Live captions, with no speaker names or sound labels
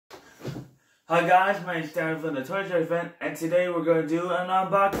Hi guys, my name is Darren from the Toy Story event, and today we're going to do an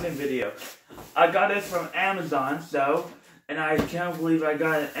unboxing video. I got this from Amazon, and I can't believe I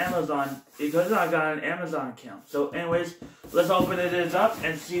got an Amazon, because I got an Amazon account. So anyways, let's open this up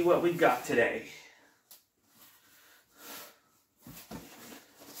and see what we got today.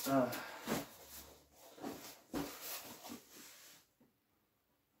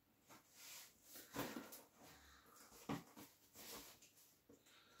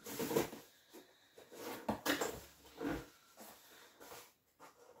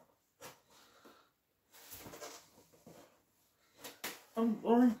 I'm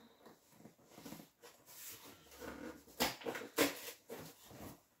going.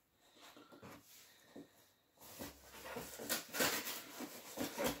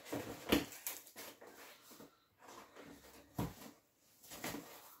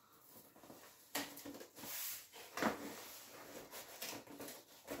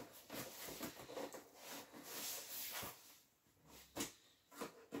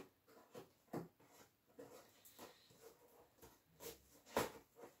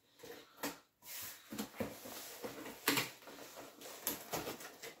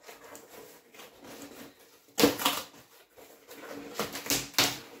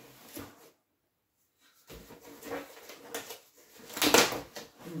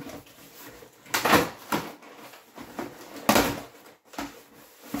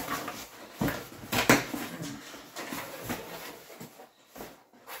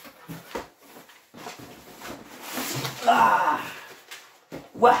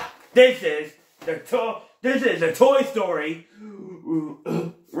 Wow! This is the Toy Story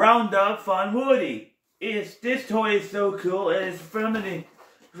Roundup Fun Woody. This toy is so cool. It is from the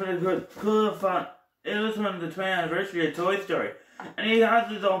cool fun. It was from the 20th anniversary of Toy Story, and he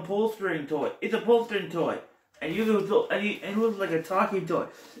has his own pull string toy. It's a pull string toy, and it looks like a talking toy.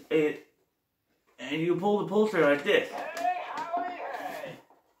 And you pull the pull string like this.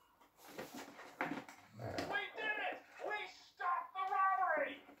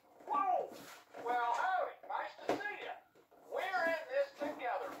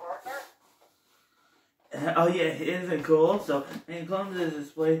 Oh yeah, isn't it cool? So, and it comes with a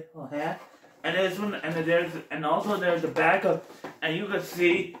display hat, and there's one, and also there's the back of, and you can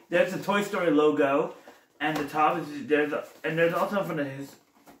see there's the Toy Story logo, and the top is there's also from his,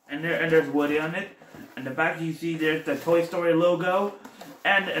 and there's Woody on it, and the back you see there's the Toy Story logo,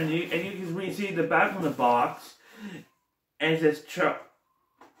 and you can really see the back of the box, and it says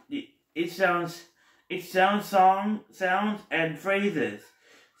it sounds sounds and phrases.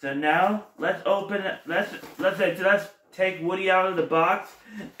 So now let's open it. Let's take Woody out of the box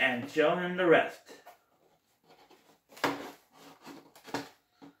and show him the rest.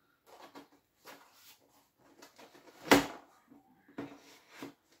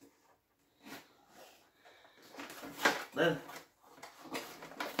 Let's.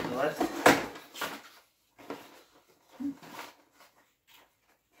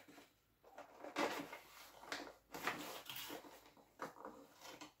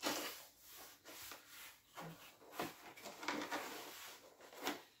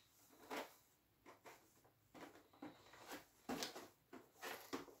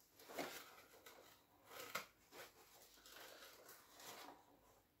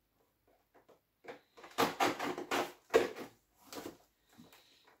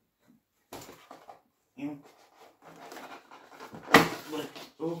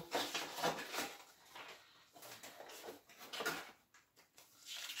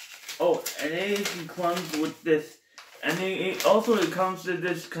 Oh, and it comes with this, and it comes with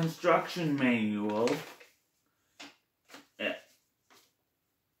this construction manual. Yeah.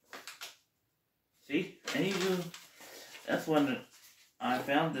 See, and that's when I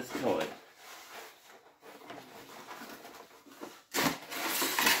found this toy.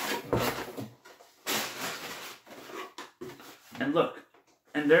 And look,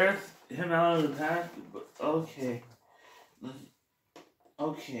 and there's him out of the pack. Okay,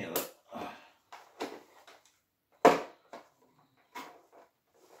 okay. Look.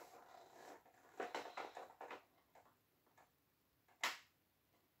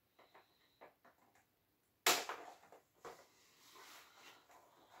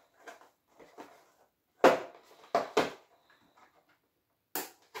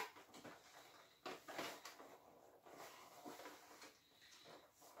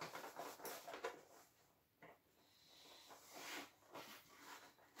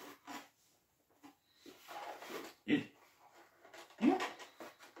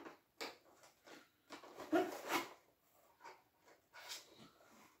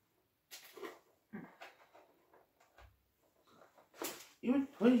 You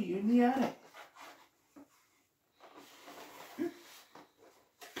in the attic.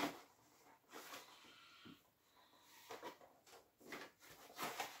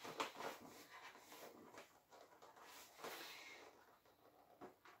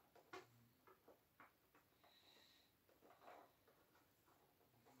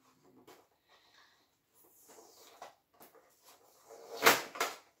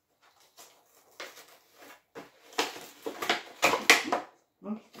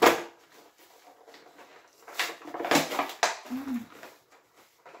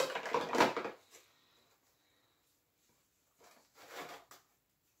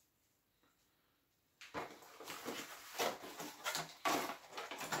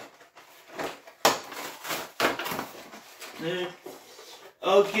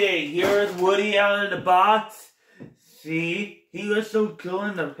 Okay, here's Woody out of the box. See, he was so cool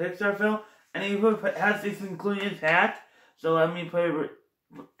in the Pixar film, and he has this including his hat. So let me play,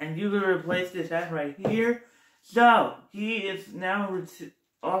 and you can replace this hat right here. So he is now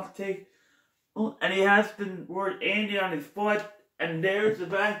off take, and he has the word Andy on his foot, and there's the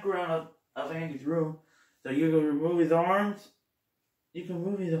background of Andy's room. So you can remove his arms. You can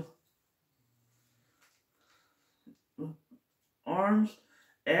move his arms,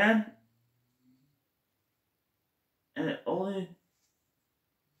 and it only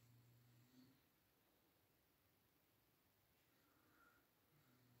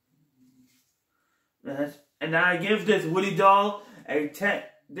and now I give this Woody doll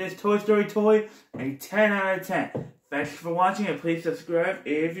this Toy Story toy a 10 out of 10. Thanks for watching, and please subscribe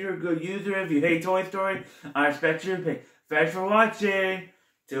if you're a good user. If you hate Toy Story, I respect your opinion. Thanks for watching.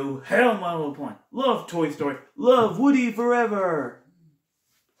 To hell, my little point. Love Toy Story. Love Woody forever.